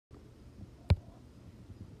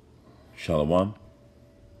Shalom,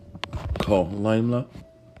 Kol Laimla,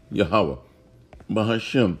 Yahweh,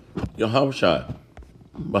 Bahashem, Yahushai,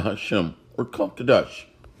 Bahashem, or Kadash.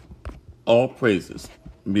 All praises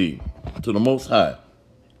be to the Most High,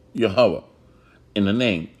 Yahweh, in the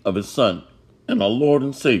name of His Son and our Lord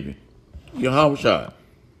and Savior, Yahushai.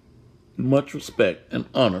 Much respect and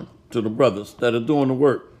honor to the brothers that are doing the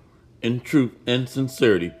work in truth and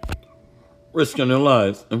sincerity, risking their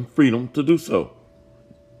lives and freedom to do so,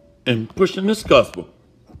 and pushing this gospel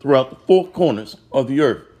throughout the four corners of the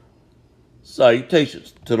earth.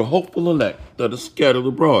 Salutations to the hopeful elect that are scattered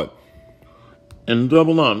abroad, and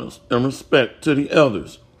double honors and respect to the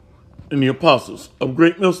elders and the apostles of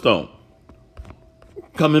Great Millstone.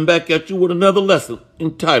 Coming back at you with another lesson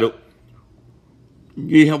entitled,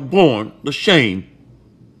 Ye Have Borne the Shame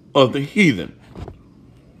of the Heathen.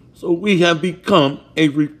 So we have become a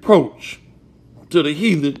reproach to the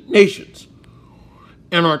heathen nations,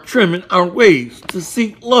 and are trimming our ways to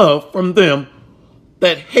seek love from them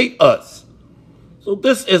that hate us. So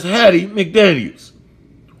this is Hattie McDaniels,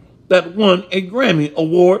 that won a Grammy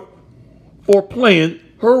Award for playing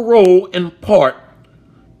her role and part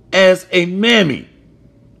as a mammy,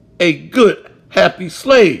 a good, happy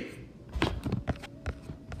slave.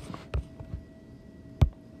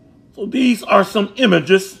 So these are some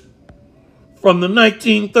images from the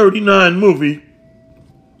 1939 movie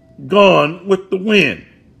Gone with the Wind.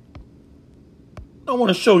 I want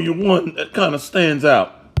to show you one that kind of stands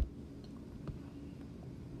out.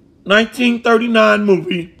 1939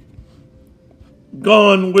 movie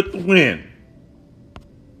Gone with the Wind.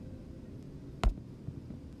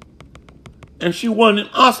 And she won an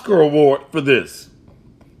Oscar award for this.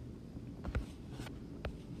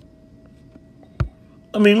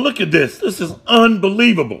 I mean, look at this. This is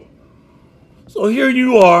unbelievable. So here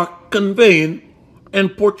you are conveying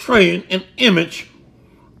and portraying an image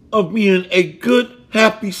of being a good,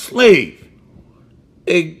 happy slave,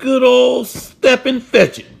 a good old step and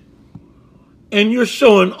fetch it, and you're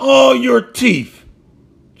showing all your teeth,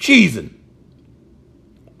 cheesing,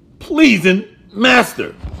 pleasing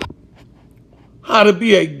master, how to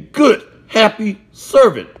be a good, happy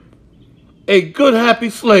servant, a good, happy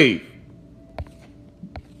slave.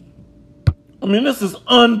 I mean, this is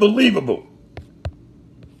unbelievable.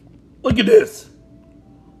 Look at this.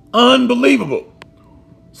 Unbelievable.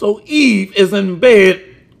 So Eve is in bed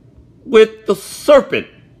with the serpent.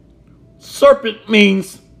 Serpent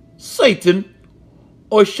means Satan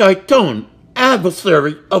or Shaitan,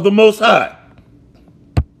 adversary of the Most High.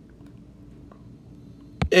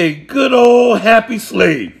 A good old happy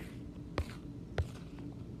slave.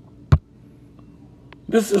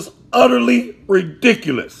 This is utterly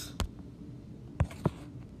ridiculous.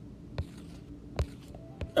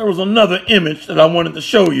 There was another image that I wanted to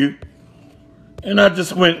show you, and I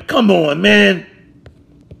just went, come on, man.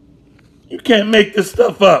 You can't make this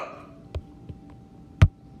stuff up.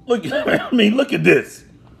 Look at this.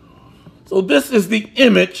 So this is the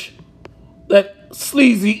image that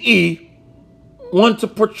Sleazy E want to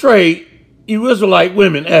portray you Israelite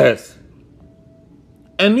women as.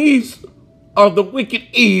 And these are the wicked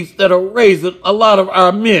Eves that are raising a lot of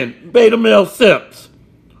our men, beta male simps.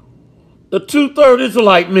 The 2/3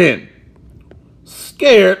 Israelite men,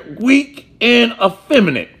 scared, weak, and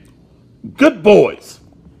effeminate. Good boys.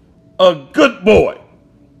 A good boy.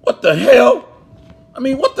 What the hell? I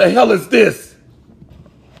mean, what the hell is this?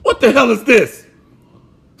 What the hell is this?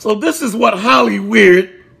 So this is what Hollywood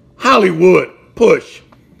push,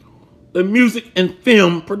 the music and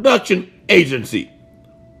film production agency.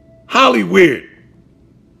 Hollywood.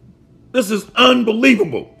 This is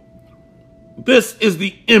unbelievable. This is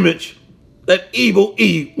the image that Evil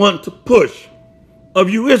E want to push of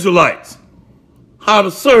you Israelites. How to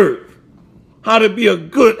serve, how to be a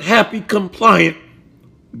good, happy, compliant,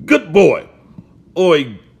 good boy, or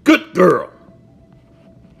a good girl.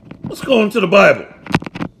 Let's go into the Bible.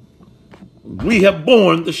 We have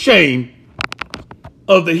borne the shame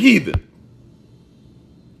of the heathen.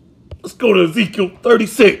 Let's go to Ezekiel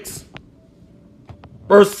 36,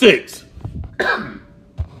 verse 6.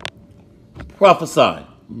 Prophesy,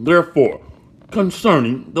 therefore,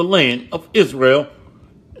 concerning the land of Israel,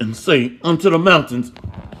 and say unto the mountains,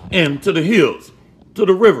 and to the hills, to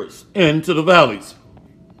the rivers, and to the valleys,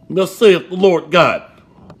 thus saith the Lord God,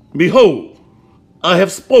 behold, I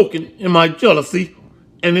have spoken in my jealousy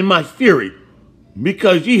and in my fury,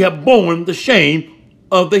 because ye have borne the shame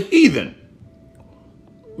of the heathen.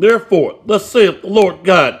 Therefore, thus saith the Lord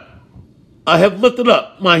God, I have lifted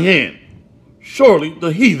up my hand. Surely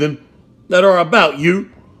the heathen that are about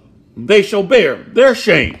you, they shall bear their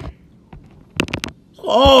shame. So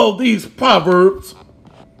all these proverbs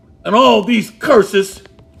And all these curses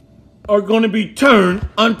are going to be turned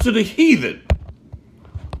unto the heathen.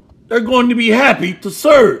 They're going to be happy to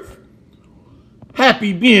serve.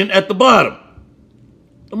 Happy being at the bottom.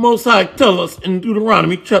 The Most High tells us in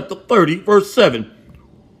Deuteronomy chapter 30, verse 7.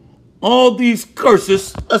 All these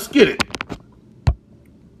curses, let's get it.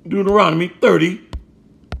 Deuteronomy 30.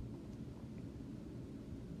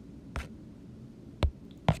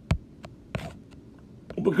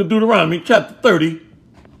 Book of Deuteronomy chapter 30,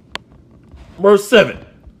 verse 7.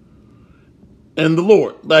 And the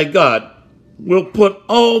Lord thy God will put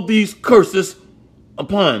all these curses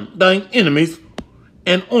upon thine enemies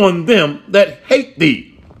and on them that hate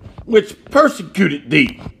thee, which persecuted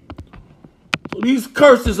thee. So these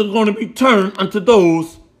curses are going to be turned unto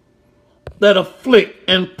those that afflict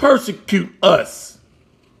and persecute us.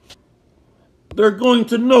 They're going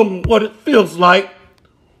to know what it feels like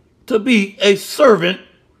to be a servant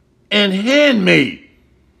and handmaid.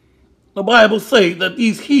 The Bible says that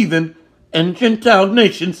these heathen and Gentile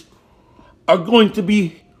nations are going to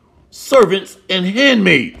be servants and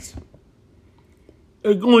handmaids.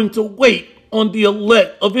 They're going to wait on the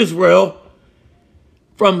elect of Israel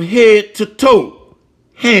from head to toe,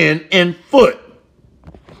 hand and foot.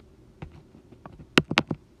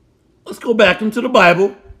 Let's go back into the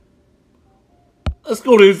Bible. Let's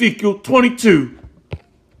go to Ezekiel 22,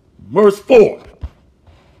 verse 4.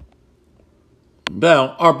 Thou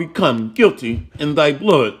art become guilty in thy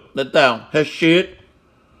blood that thou hast shed,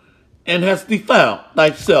 and hast defiled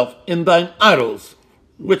thyself in thine idols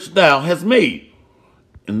which thou hast made,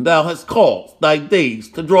 and thou hast caused thy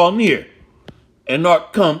days to draw near, and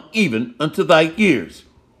art come even unto thy years.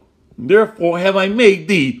 Therefore have I made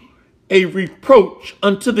thee a reproach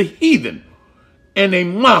unto the heathen, and a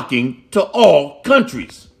mocking to all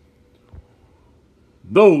countries.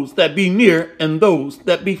 Those that be near and those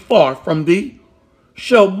that be far from thee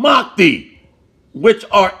shall mock thee, which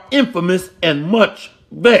are infamous and much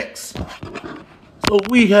vexed. So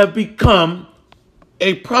we have become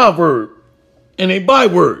a proverb and a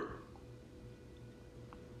byword,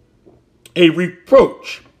 a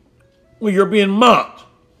reproach, where you're being mocked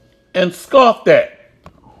and scoffed at.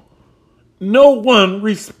 No one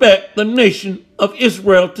respects the nation of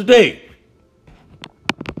Israel today.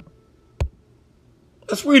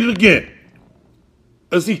 Let's read it again.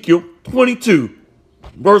 Ezekiel 22,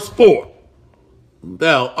 verse 4.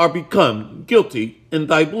 Thou art become guilty in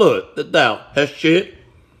thy blood that thou hast shed,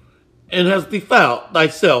 and hast defiled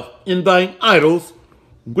thyself in thine idols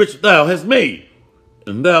which thou hast made,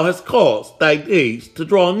 and thou hast caused thy days to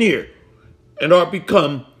draw near, and art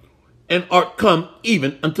come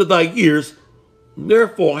even unto thy years.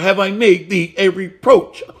 Therefore have I made thee a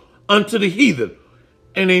reproach unto the heathen,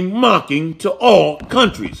 and a mocking to all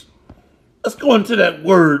countries. Let's go into that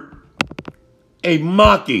word, a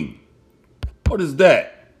mocking. What is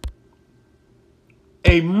that?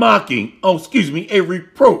 A mocking. Oh, excuse me, a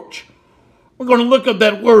reproach. We're going to look up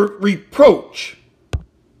that word reproach.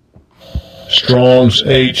 Strong's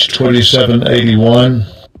H2781.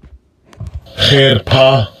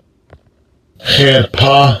 Herpa.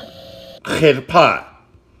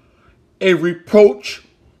 A reproach,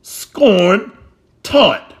 scorn,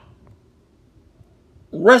 taunt,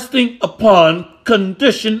 resting upon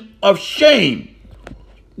condition of shame,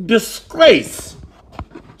 disgrace.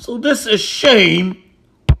 So this is shame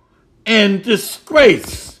and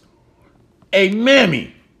disgrace. A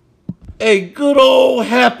mammy, a good old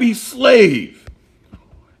happy slave,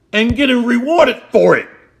 and getting rewarded for it,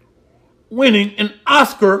 winning an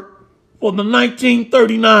Oscar for the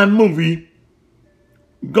 1939 movie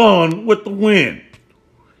Gone with the Wind.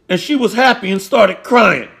 And she was happy and started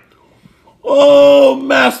crying. Oh,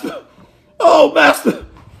 master. Oh, master.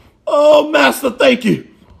 Oh, master, thank you.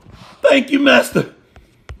 Thank you, master.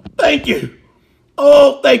 Thank you.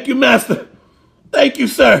 Oh, thank you, master. Thank you,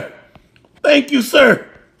 sir. Thank you, sir.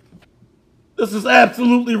 This is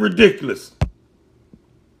absolutely ridiculous.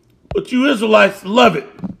 But you Israelites love it.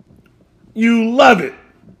 You love it.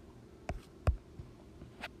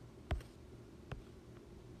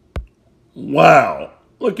 Wow.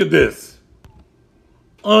 Look at this.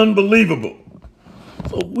 Unbelievable.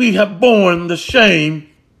 So we have borne the shame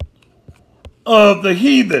of the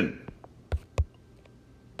heathen.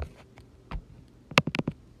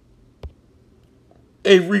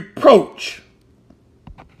 A reproach.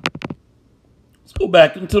 Let's go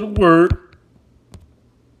back into the word.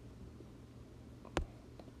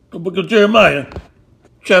 The book of Jeremiah,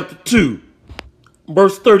 chapter 2,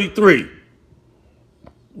 verse 33.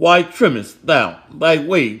 Why trimmest thou thy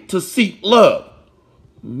way to seek love?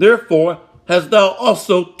 Therefore hast thou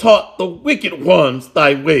also taught the wicked ones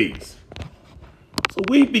thy ways. So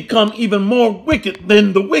we become even more wicked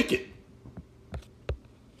than the wicked,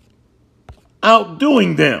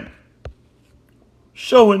 outdoing them,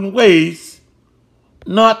 showing ways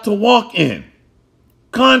not to walk in,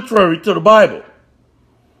 contrary to the Bible.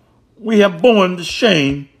 We have borne the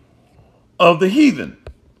shame of the heathen.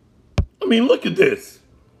 I mean, look at this.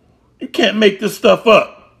 You can't make this stuff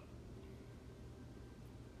up.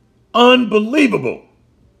 Unbelievable.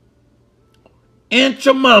 Aunt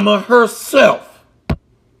Jemima herself.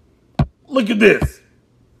 Look at this.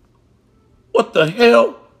 What the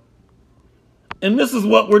hell? And this is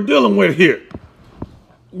what we're dealing with here.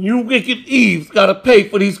 You wicked Eves got to pay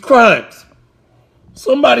for these crimes.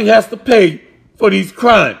 Somebody has to pay for these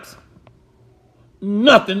crimes.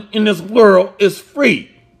 Nothing in this world is free.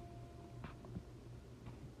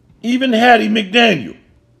 Even Hattie McDaniel.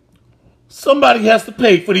 Somebody has to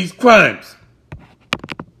pay for these crimes.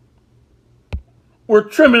 We're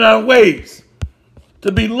trimming our ways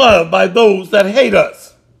to be loved by those that hate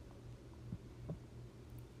us.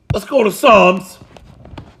 Let's go to Psalms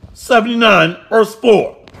 79, verse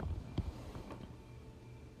 4.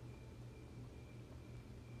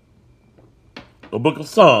 The book of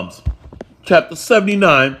Psalms, chapter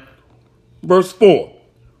 79, verse 4.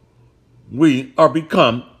 We are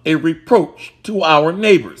become a reproach to our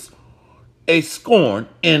neighbors, a scorn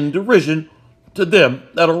and derision to them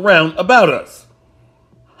that are round about us.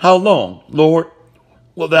 How long, Lord,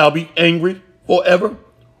 wilt thou be angry forever?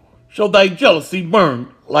 Shall thy jealousy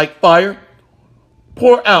burn like fire?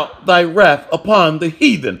 Pour out thy wrath upon the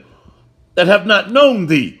heathen that have not known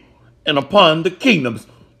thee, and upon the kingdoms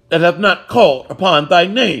that have not called upon thy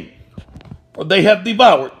name. For they have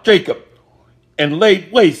devoured Jacob, and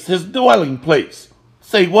laid waste his dwelling place.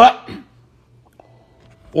 Say what?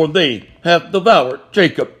 For they have devoured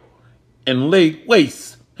Jacob, and laid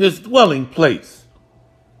waste his dwelling place.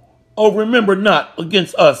 Oh, remember not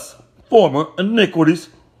against us former iniquities.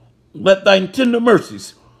 Let thine tender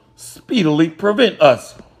mercies speedily prevent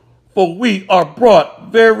us, for we are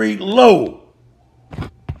brought very low.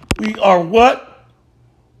 We are what?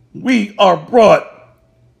 We are brought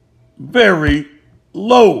very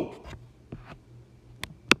low.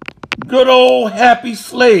 Good old happy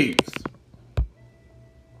slaves.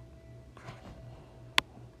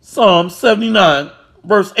 Psalm 79,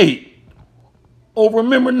 verse 8. Oh,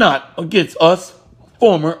 remember not against us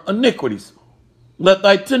former iniquities. Let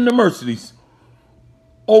thy tender mercies.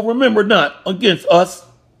 Oh, remember not against us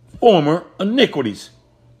former iniquities.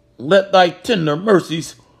 Let thy tender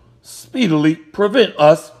mercies speedily prevent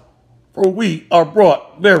us, for we are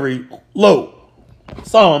brought very low.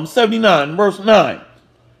 Psalm 79, verse 9.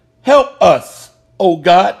 Help us, O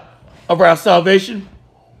God, of our salvation,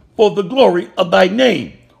 for the glory of thy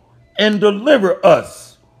name, and deliver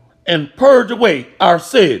us, and purge away our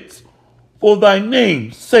sins, for thy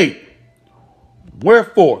name's sake.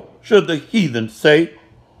 Wherefore should the heathen say,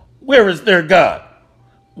 where is their God?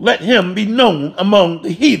 Let him be known among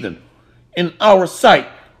the heathen in our sight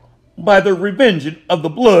by the revenging of the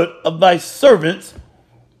blood of thy servants,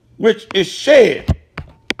 which is shed.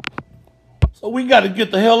 So we got to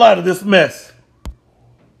get the hell out of this mess.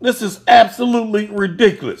 This is absolutely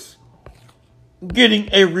ridiculous. Getting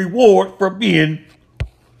a reward for being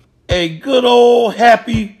a good old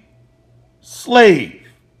happy slave.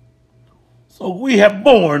 So we have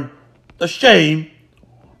borne the shame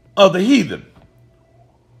of the heathen.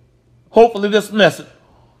 Hopefully this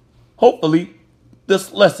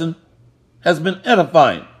lesson has been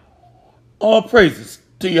edifying. All praises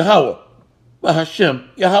to Yahweh,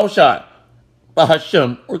 Bahashem, Yahushai,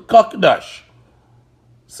 Bahashem, or Kakadash.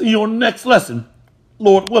 See you on the next lesson,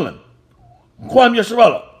 Lord willing. Kwam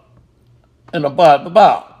Yasharallah, and Abad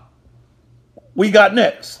Babal. We got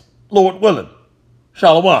next, Lord willing.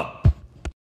 Shalom.